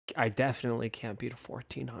I definitely can't beat a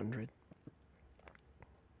 1400.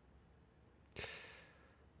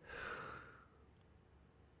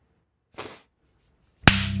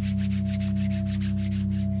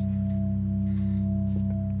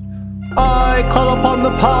 I call upon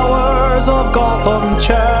the powers of Gotham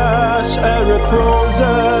Chess, Eric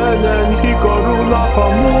Rosen and Hikaru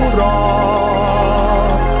Nakamura.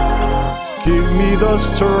 Give me the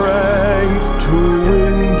strength to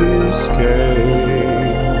win this game.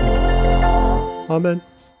 Amen.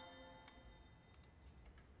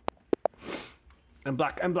 I'm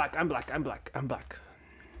black, I'm black, I'm black, I'm black, I'm black.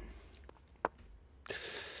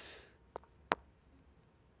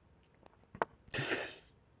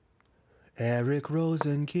 Eric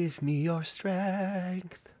Rosen, give me your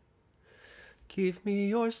strength. Give me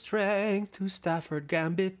your strength to Stafford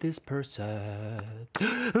Gambit this person.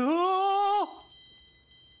 Oh!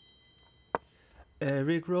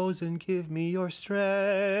 Eric Rosen, give me your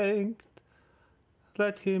strength.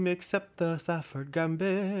 Let him accept the Stafford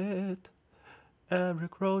Gambit.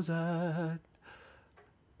 Eric Rosen,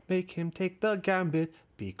 make him take the Gambit.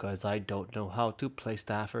 Because I don't know how to play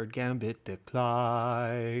Stafford Gambit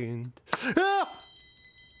declined. Ah!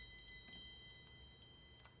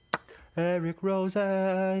 Eric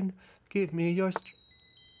Rosen, give me your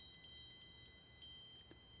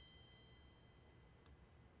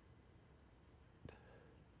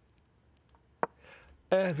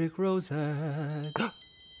Eric Rosen.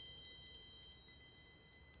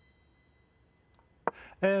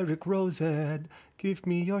 Eric Rosen, give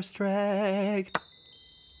me your strength.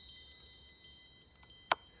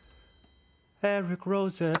 Eric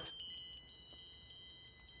Rosen,